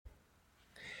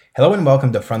Hello and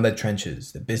welcome to From the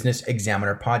Trenches, the Business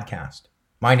Examiner podcast.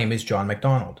 My name is John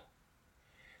McDonald.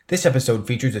 This episode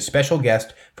features a special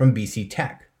guest from BC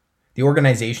Tech. The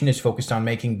organization is focused on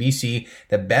making BC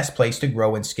the best place to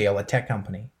grow and scale a tech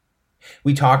company.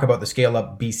 We talk about the Scale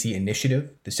Up BC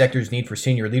initiative, the sector's need for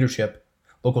senior leadership,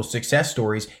 local success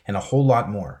stories, and a whole lot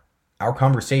more. Our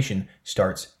conversation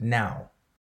starts now.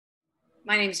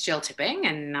 My name is Jill Tipping,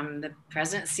 and I'm the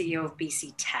President and CEO of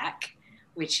BC Tech,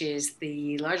 which is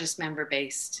the largest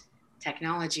member-based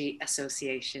technology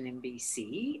association in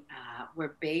BC.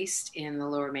 We're based in the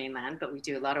Lower Mainland, but we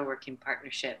do a lot of work in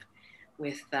partnership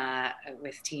with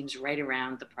teams right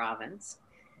around the province.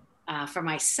 For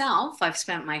myself, I've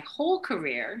spent my whole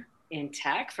career in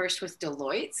tech, first with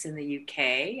Deloitte in the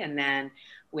UK, and then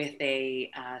with a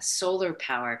solar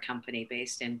power company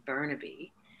based in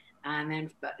Burnaby. And then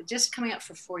just coming up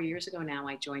for 4 years ago now,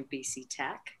 I joined BC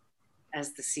Tech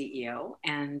as the CEO.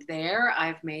 And there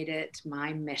I've made it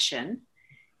my mission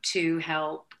to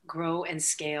help grow and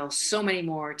scale so many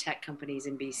more tech companies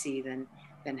in BC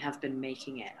than have been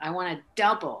making it. I want to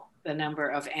double the number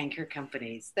of anchor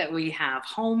companies that we have,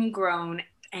 homegrown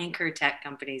anchor tech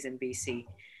companies in BC.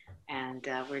 And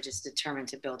we're just determined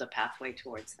to build a pathway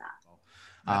towards that.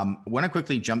 I want to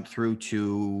quickly jump through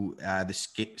to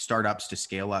the Startups to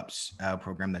Scale Ups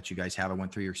program that you guys have. I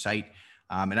went through your site.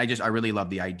 And I really love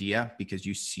the idea because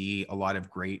you see a lot of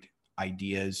great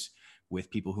ideas with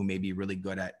people who may be really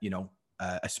good at,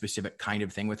 a specific kind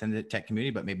of thing within the tech community,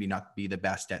 but maybe not be the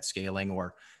best at scaling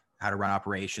or how to run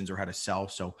operations or how to sell.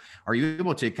 So are you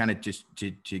able to kind of just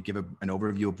to give an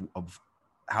overview of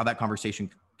how that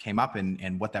conversation came up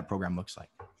and what that program looks like?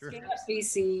 Sure. Scale Up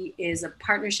BC is a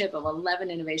partnership of 11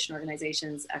 innovation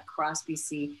organizations across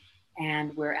BC.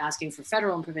 And we're asking for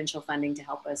federal and provincial funding to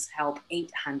help us help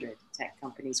 800 tech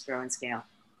companies grow and scale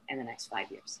in the next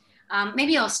 5 years.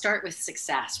 Maybe I'll start with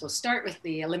success. We'll start with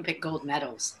the Olympic gold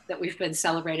medals that we've been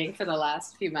celebrating for the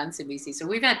last few months in BC. So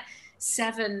we've had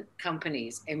 7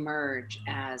 companies emerge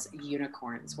as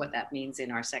unicorns. What that means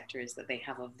in our sector is that they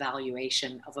have a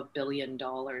valuation of $1 billion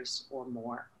or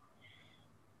more.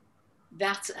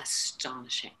 That's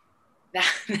astonishing.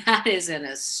 That is an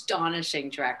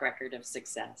astonishing track record of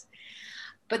success.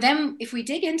 But then if we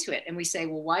dig into it and we say,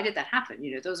 well, why did that happen?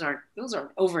 Those aren't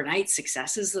overnight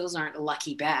successes. Those aren't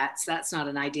lucky bets. That's not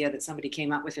an idea that somebody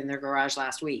came up with in their garage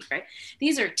last week, right?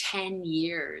 These are 10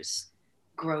 years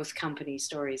growth company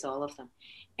stories, all of them.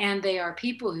 And they are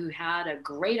people who had a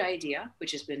great idea,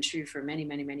 which has been true for many,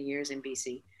 many, many years in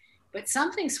BC. But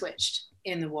something switched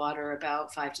in the water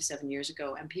about 5 to 7 years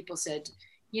ago. And people said,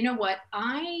 you know what,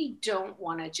 I don't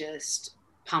want to just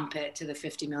pump it to the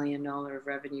 $50 million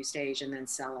revenue stage and then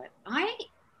sell it. I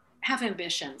have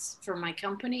ambitions for my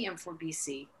company and for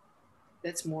BC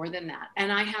that's more than that.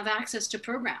 And I have access to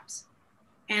programs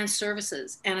and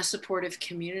services and a supportive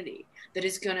community that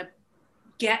is going to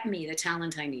get me the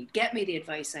talent I need, get me the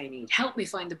advice I need, help me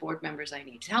find the board members I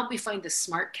need, help me find the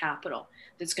smart capital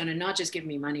that's going to not just give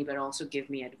me money, but also give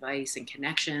me advice and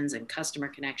connections and customer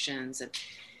connections.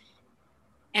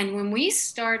 And when we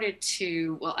started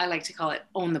to, well, I like to call it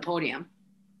own the podium,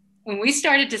 when we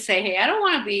started to say, hey, I don't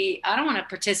want a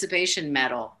participation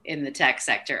medal in the tech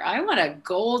sector. I want a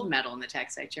gold medal in the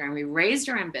tech sector. And we raised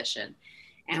our ambition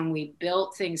and we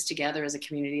built things together as a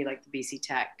community like the BC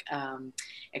Tech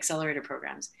accelerator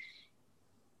programs.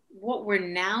 What we're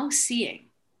now seeing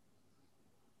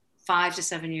 5 to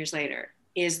 7 years later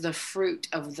is the fruit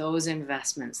of those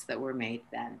investments that were made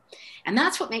then. And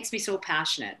that's what makes me so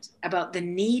passionate about the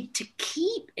need to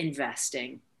keep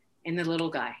investing in the little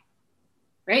guy,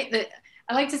 right?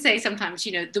 I like to say sometimes,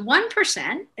 the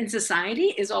 1% in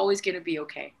society is always going to be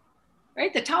okay,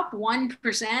 right? The top 1%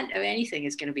 of anything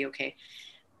is going to be okay.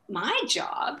 My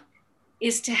job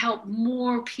is to help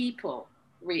more people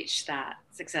reach that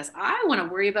success. I want to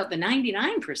worry about the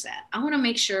 99%. I want to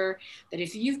make sure that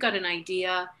if you've got an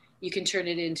idea, you can turn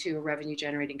it into a revenue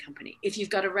generating company. If you've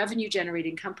got a revenue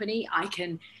generating company, I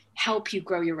can help you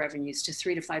grow your revenues to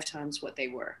 3 to 5 times what they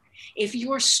were. If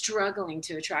you're struggling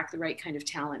to attract the right kind of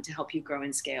talent to help you grow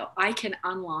and scale, I can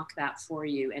unlock that for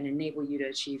you and enable you to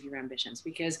achieve your ambitions,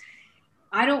 because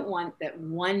I don't want that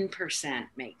 1%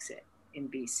 makes it in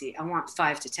BC. I want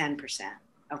 5 to 10%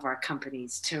 of our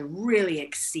companies to really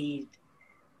exceed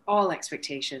all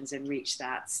expectations and reach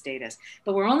that status.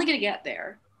 But we're only going to get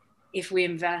there if we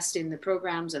invest in the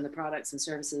programs and the products and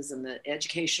services and the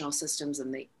educational systems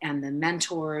and the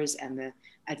mentors and the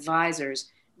advisors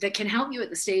that can help you at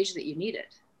the stage that you need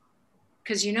it.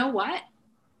 Because you know what?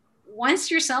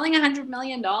 Once you're selling $100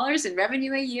 million in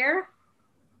revenue a year,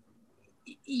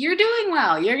 you're doing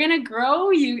well. You're going to grow.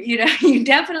 You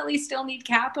definitely still need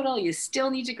capital. You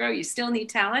still need to grow. You still need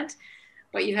talent,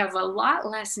 but you have a lot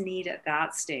less need at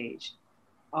that stage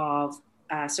of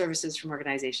services from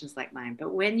organizations like mine.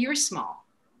 But when you're small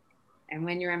and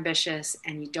when you're ambitious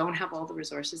and you don't have all the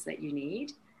resources that you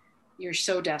need, you're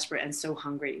so desperate and so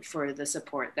hungry for the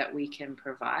support that we can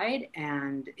provide,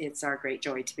 and it's our great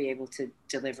joy to be able to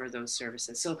deliver those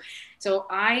services. So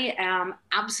I am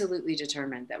absolutely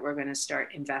determined that we're going to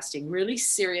start investing really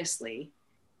seriously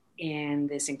in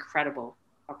this incredible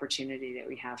opportunity that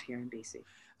we have here in BC.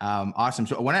 Awesome.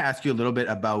 So I want to ask you a little bit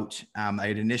about, I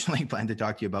had initially planned to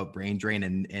talk to you about brain drain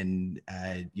and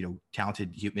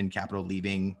talented human capital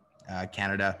leaving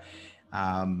Canada.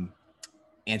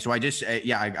 And so I just,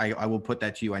 I will put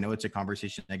that to you. I know it's a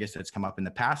conversation, I guess, that's come up in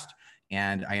the past,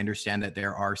 and I understand that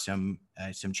there are some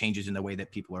changes in the way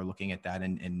that people are looking at that,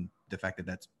 and the fact that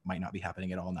that might not be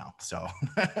happening at all now. So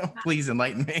please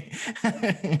enlighten me.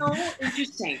 So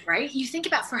interesting, right? You think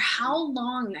about, for how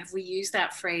long have we used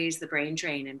that phrase, the brain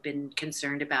drain, and been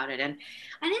concerned about it? And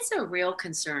it's a real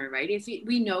concern, right?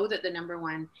 We know that the number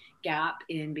one gap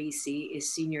in BC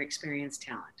is senior experienced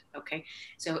talent. Okay.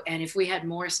 So, and if we had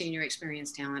more senior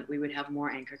experienced talent, we would have more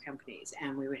anchor companies,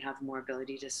 and we would have more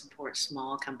ability to support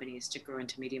small companies to grow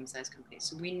into medium-sized companies.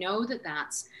 So we know that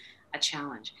that's a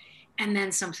challenge. And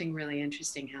then something really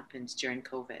interesting happened during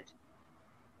COVID.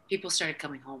 People started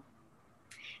coming home.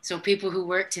 So people who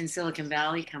worked in Silicon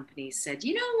Valley companies said,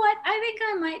 you know what, I think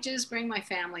I might just bring my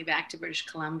family back to British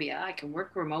Columbia. I can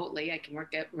work remotely. I can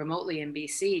work remotely in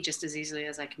BC just as easily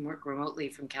as I can work remotely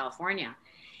from California.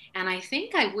 And I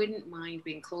think I wouldn't mind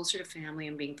being closer to family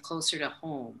and being closer to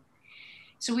home.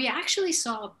 So we actually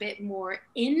saw a bit more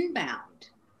inbound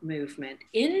movement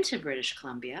into British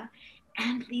Columbia.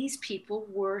 And these people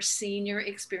were senior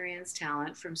experienced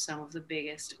talent from some of the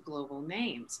biggest global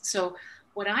names. So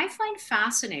what I find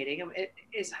fascinating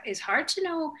is hard to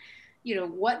know,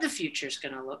 what the future is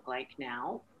going to look like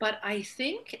now. But I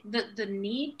think that the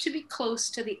need to be close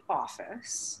to the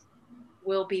office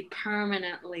will be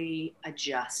permanently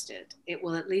adjusted. It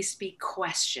will at least be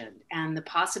questioned. And the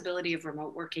possibility of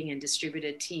remote working and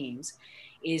distributed teams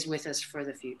is with us for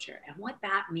the future. And what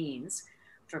that means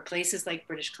for places like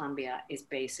British Columbia is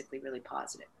basically really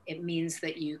positive. It means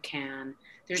that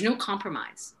there's no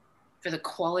compromise for the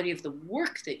quality of the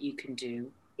work that you can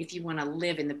do if you want to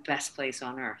live in the best place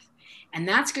on earth. And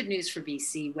that's good news for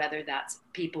BC, whether that's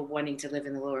people wanting to live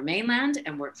in the Lower Mainland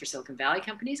and work for Silicon Valley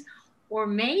companies, or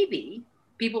maybe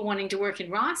people wanting to work in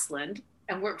Rossland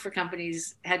and work for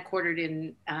companies headquartered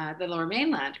in the Lower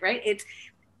Mainland, right? It's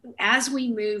as we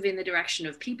move in the direction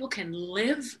of people can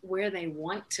live where they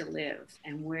want to live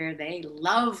and where they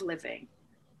love living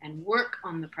and work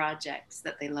on the projects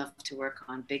that they love to work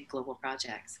on, big global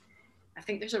projects. I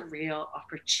think there's a real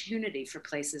opportunity for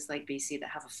places like BC that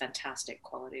have a fantastic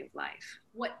quality of life.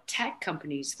 What tech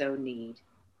companies, though, need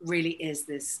really is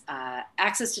this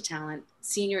access to talent.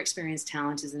 Senior experienced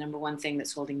talent is the number one thing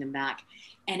that's holding them back.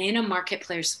 And in a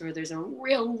marketplace where there's a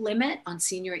real limit on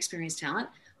senior experienced talent,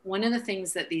 one of the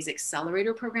things that these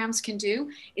accelerator programs can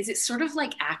do is it's sort of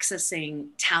like accessing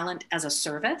talent as a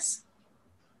service.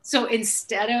 So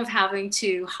instead of having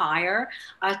to hire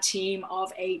a team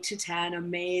of 8 to 10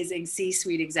 amazing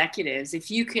C-suite executives, if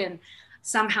you can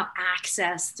somehow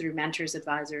access through mentors,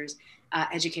 advisors,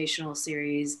 educational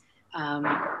series,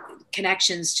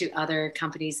 connections to other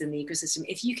companies in the ecosystem,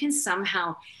 if you can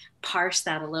somehow parse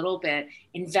that a little bit,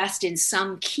 invest in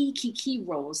some key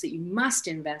roles that you must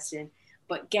invest in,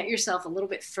 but get yourself a little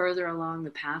bit further along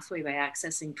the pathway by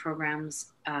accessing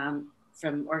programs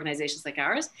from organizations like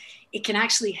ours, it can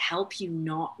actually help you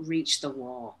not reach the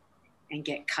wall and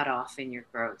get cut off in your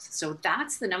growth. So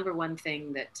that's the number one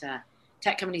thing that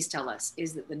tech companies tell us,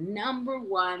 is that the number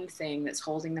one thing that's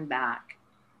holding them back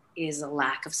is a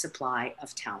lack of supply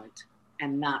of talent.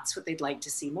 And that's what they'd like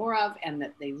to see more of, and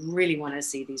that they really want to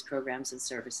see these programs and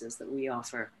services that we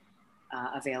offer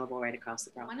available right across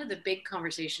the province. One of the big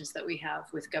conversations that we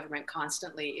have with government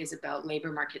constantly is about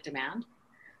labor market demand.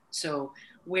 So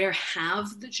where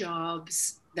have the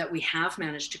jobs that we have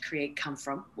managed to create come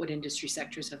from? What industry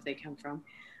sectors have they come from?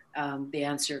 The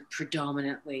answer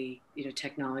predominantly,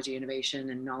 technology, innovation,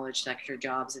 and knowledge sector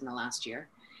jobs in the last year.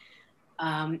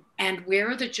 And where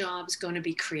are the jobs going to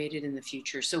be created in the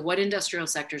future? So what industrial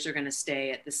sectors are going to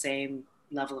stay at the same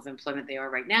level of employment they are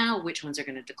right now? Which ones are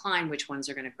going to decline? Which ones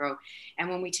are going to grow? And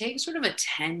when we take sort of a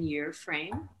 10-year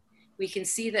frame, we can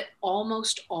see that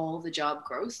almost all the job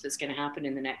growth that's going to happen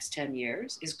in the next 10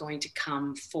 years is going to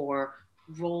come for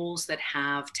roles that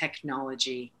have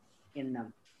technology in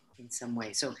them in some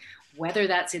way. So whether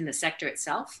that's in the sector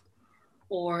itself,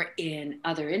 or in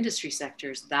other industry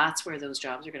sectors, that's where those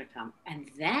jobs are going to come.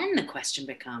 And then the question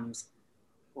becomes,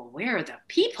 well, where are the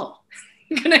people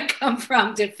going to come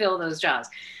from to fill those jobs?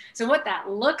 So what that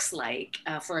looks like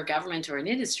for a government or an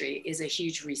industry is a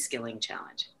huge reskilling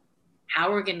challenge.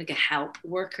 How we're going to help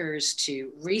workers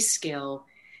to reskill,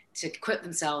 to equip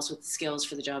themselves with the skills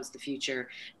for the jobs of the future.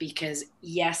 Because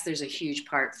yes, there's a huge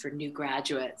part for new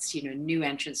graduates, new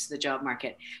entrants to the job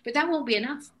market, but that won't be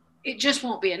enough. It just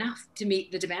won't be enough to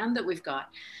meet the demand that we've got.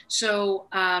 So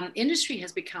industry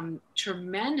has become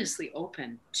tremendously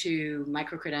open to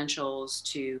micro-credentials,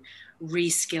 to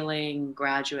reskilling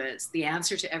graduates. The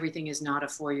answer to everything is not a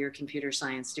 4-year computer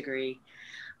science degree.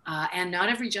 And not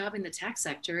every job in the tech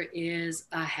sector is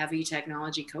a heavy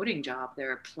technology coding job.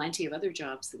 There are plenty of other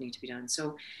jobs that need to be done.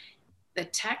 So the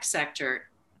tech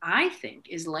sector, I think,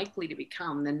 is likely to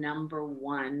become the number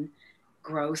one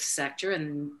growth sector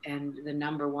and the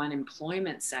number one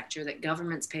employment sector that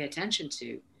governments pay attention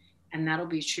to. And that'll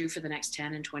be true for the next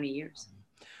 10 and 20 years.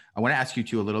 I want to ask you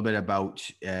too a little bit about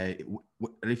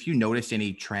if you notice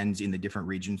any trends in the different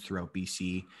regions throughout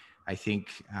BC. I think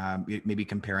maybe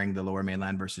comparing the Lower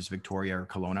Mainland versus Victoria or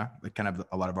Kelowna, kind of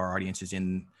a lot of our audience is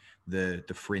in the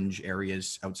fringe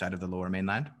areas outside of the Lower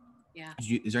Mainland. Yeah.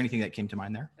 Is there anything that came to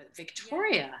mind there? But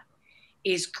Victoria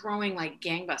is growing like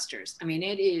gangbusters. I mean,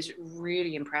 it is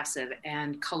really impressive.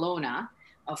 And Kelowna,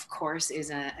 of course, is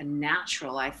a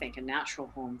natural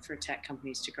home for tech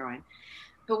companies to grow in.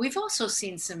 But we've also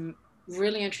seen some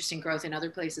really interesting growth in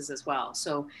other places as well.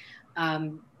 So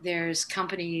there's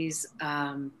companies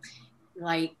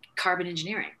like Carbon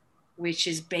Engineering, which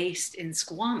is based in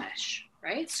Squamish,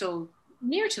 right? So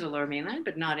near to the Lower Mainland,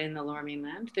 but not in the Lower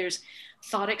Mainland. There's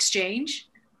Thought Exchange,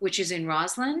 which is in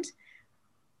Rossland.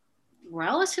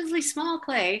 Relatively small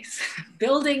place,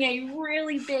 building a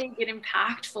really big and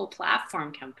impactful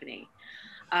platform company.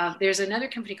 There's another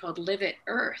company called Live It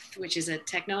Earth, which is a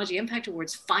Technology Impact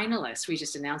Awards finalist. We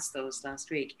just announced those last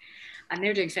week. And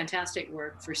they're doing fantastic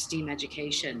work for STEAM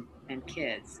education and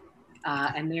kids.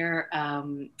 And they're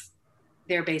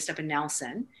based up in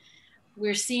Nelson.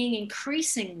 We're seeing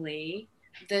increasingly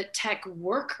the tech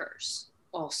workers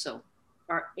also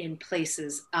are in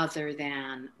places other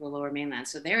than the Lower Mainland.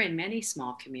 So they're in many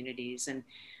small communities. And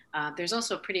there's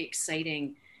also a pretty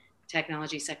exciting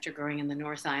technology sector growing in the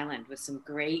North Island with some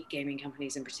great gaming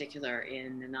companies in particular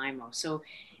in Nanaimo. So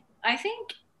I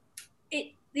think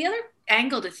the other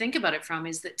angle to think about it from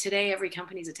is that today every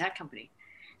company is a tech company.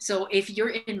 So if you're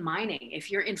in mining, if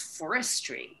you're in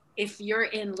forestry, if you're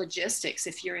in logistics,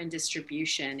 if you're in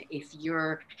distribution, if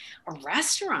you're a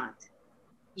restaurant,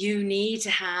 you need to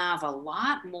have a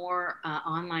lot more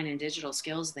online and digital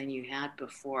skills than you had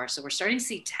before. So we're starting to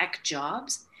see tech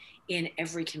jobs in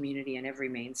every community and every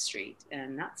main street.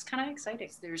 And that's kind of exciting.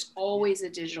 There's always a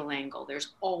digital angle.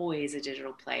 There's always a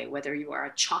digital play, whether you are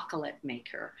a chocolate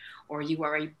maker or you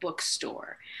are a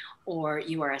bookstore or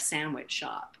you are a sandwich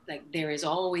shop. Like there is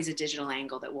always a digital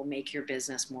angle that will make your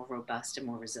business more robust and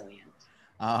more resilient.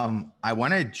 I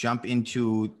want to jump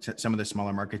into some of the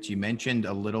smaller markets. You mentioned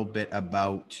a little bit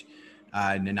about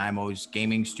Nanaimo's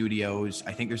gaming studios.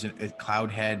 I think there's a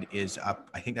Cloudhead is up.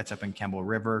 I think that's up in Campbell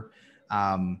River.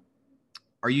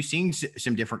 Are you seeing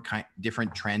some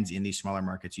different trends in these smaller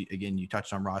markets? You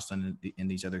touched on Rossland and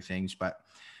these other things, but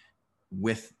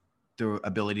with the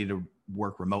ability to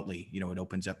work remotely, it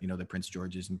opens up, the Prince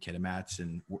George's and Kitamats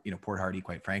and, Port Hardy,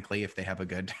 quite frankly, if they have a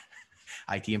good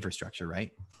IT infrastructure,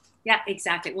 right? Yeah,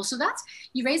 exactly. Well, so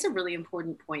you raise a really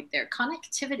important point there.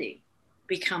 Connectivity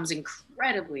becomes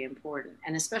incredibly important,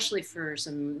 and especially for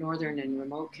some northern and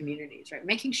remote communities, right?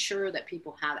 Making sure that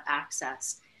people have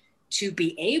access to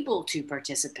be able to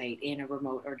participate in a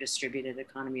remote or distributed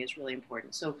economy is really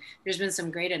important. So there's been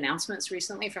some great announcements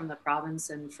recently from the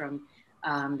province and from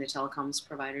the telecoms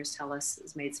providers. TELUS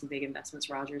has made some big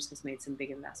investments. Rogers has made some big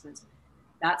investments.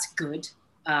 That's good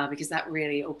because that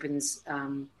really opens,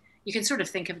 you can sort of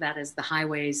think of that as the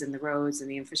highways and the roads and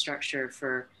the infrastructure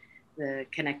for the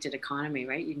connected economy,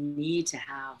 right? You need to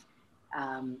have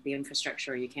the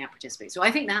infrastructure or you can't participate. So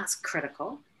I think that's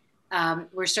critical.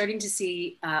 We're starting to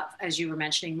see, as you were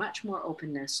mentioning, much more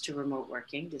openness to remote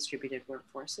working, distributed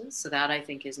workforces. So that I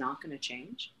think is not going to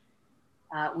change.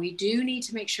 We do need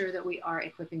to make sure that we are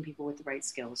equipping people with the right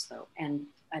skills, though. And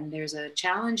there's a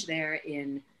challenge there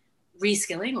in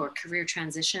reskilling or career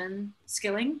transition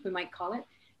skilling, we might call it.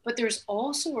 But there's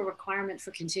also a requirement for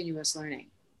continuous learning,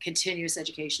 continuous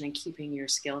education, and keeping your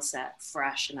skill set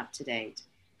fresh and up to date.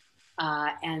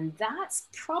 And that's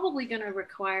probably going to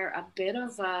require a bit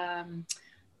of,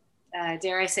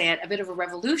 dare I say it, a bit of a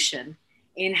revolution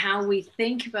in how we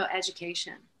think about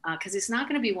education, because it's not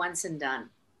going to be once and done.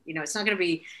 It's not going to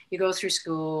be you go through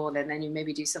school and then you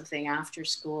maybe do something after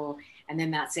school and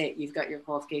then that's it. You've got your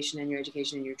qualification and your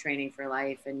education and your training for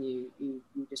life and you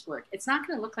just work. It's not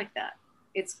going to look like that.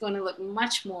 It's going to look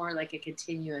much more like a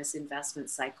continuous investment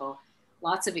cycle.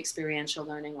 Lots of experiential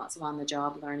learning, lots of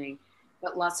on-the-job learning,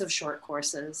 but lots of short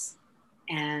courses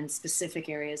and specific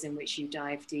areas in which you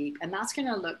dive deep. And that's going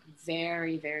to look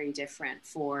very, very different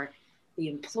for the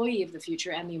employee of the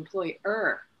future and the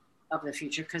employer of the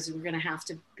future, because we're going to have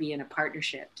to be in a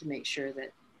partnership to make sure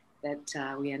that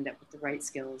we end up with the right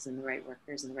skills and the right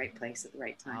workers in the right place at the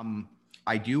right time.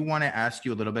 I do want to ask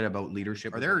you a little bit about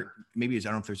leadership. Are there maybe, I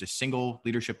don't know if there's a single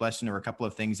leadership lesson or a couple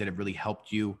of things that have really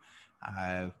helped you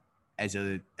as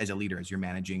a leader, as you're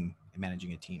managing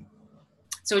a team?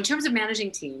 So in terms of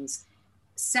managing teams,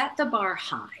 set the bar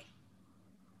high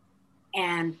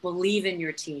and believe in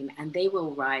your team, and they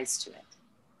will rise to it.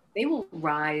 They will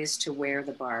rise to where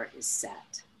the bar is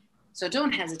set. So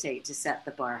don't hesitate to set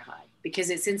the bar high, because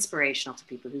it's inspirational to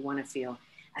people who want to feel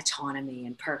autonomy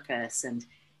and purpose, and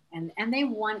they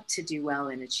want to do well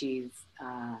and achieve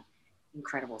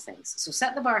incredible things. So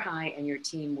set the bar high and your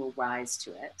team will rise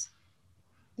to it.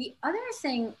 The other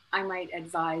thing I might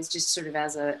advise, just sort of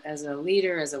as a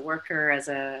leader, as a worker, as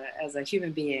a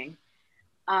human being,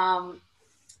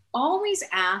 always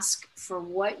ask for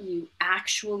what you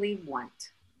actually want.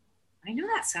 I know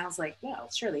that sounds like, well,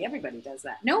 surely everybody does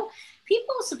that. No,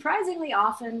 people surprisingly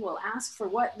often will ask for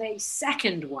what they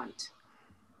second want.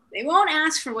 They won't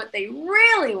ask for what they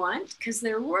really want because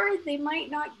they're worried they might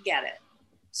not get it.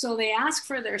 So they ask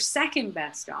for their second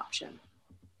best option.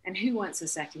 And who wants a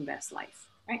second best life,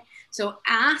 right? So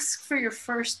ask for your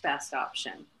first best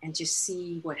option and just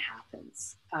see what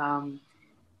happens.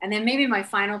 And then maybe my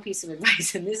final piece of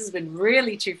advice, and this has been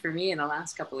really true for me in the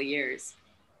last couple of years,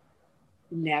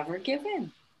 never give in.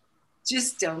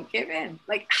 Just don't give in.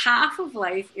 Like, half of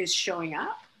life is showing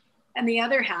up and the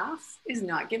other half is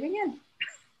not giving in.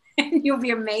 And you'll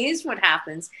be amazed what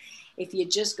happens if you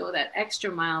just go that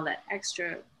extra mile, that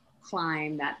extra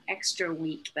climb, that extra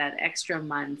week, that extra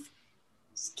month.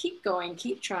 Just keep going,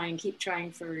 keep trying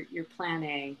for your plan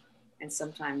A. And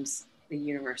sometimes the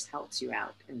universe helps you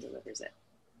out and delivers it.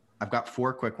 I've got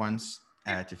 4 quick ones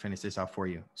to finish this off for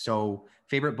you. So,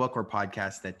 favorite book or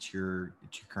podcast that you're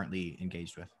currently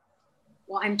engaged with?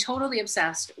 Well, I'm totally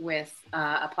obsessed with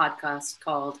a podcast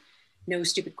called No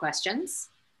Stupid Questions.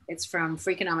 It's from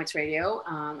Freakonomics Radio,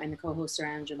 and the co-hosts are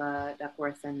Angela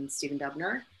Duckworth and Stephen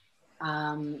Dubner.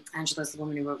 Angela's the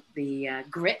woman who wrote the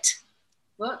Grit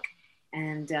book,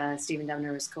 and Stephen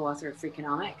Dubner was co-author of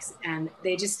Freakonomics. And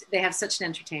they have such an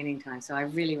entertaining time, so I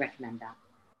really recommend that.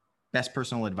 Best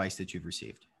personal advice that you've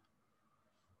received?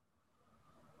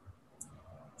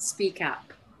 Speak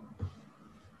up.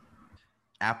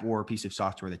 App or piece of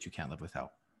software that you can't live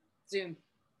without? Zoom.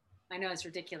 I know it's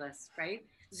ridiculous, right?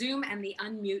 Zoom and the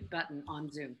unmute button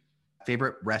on Zoom.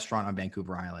 Favorite restaurant on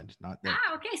Vancouver Island?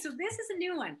 Okay. So this is a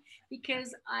new one,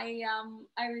 because I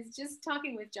was just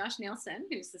talking with Josh Nielsen,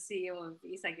 who's the CEO of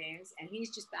Eastside Games, and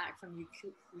he's just back from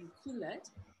Ucluelet.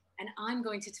 And I'm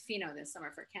going to Tofino this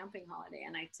summer for a camping holiday.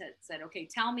 And I said, okay,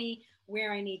 tell me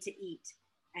where I need to eat.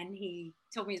 And he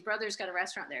told me his brother's got a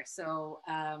restaurant there. So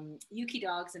Yuki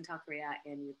Dogs and Taqueria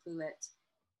in Ucluelet.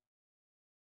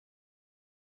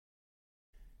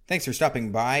 Thanks for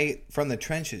stopping by From the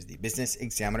Trenches, the Business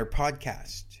Examiner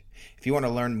podcast. If you want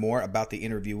to learn more about the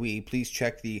interviewee, please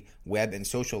check the web and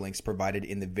social links provided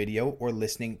in the video or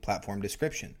listening platform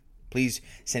description. Please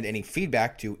send any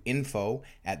feedback to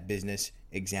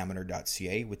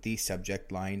info@businessexaminer.ca with the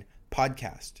subject line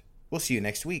podcast. We'll see you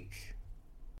next week.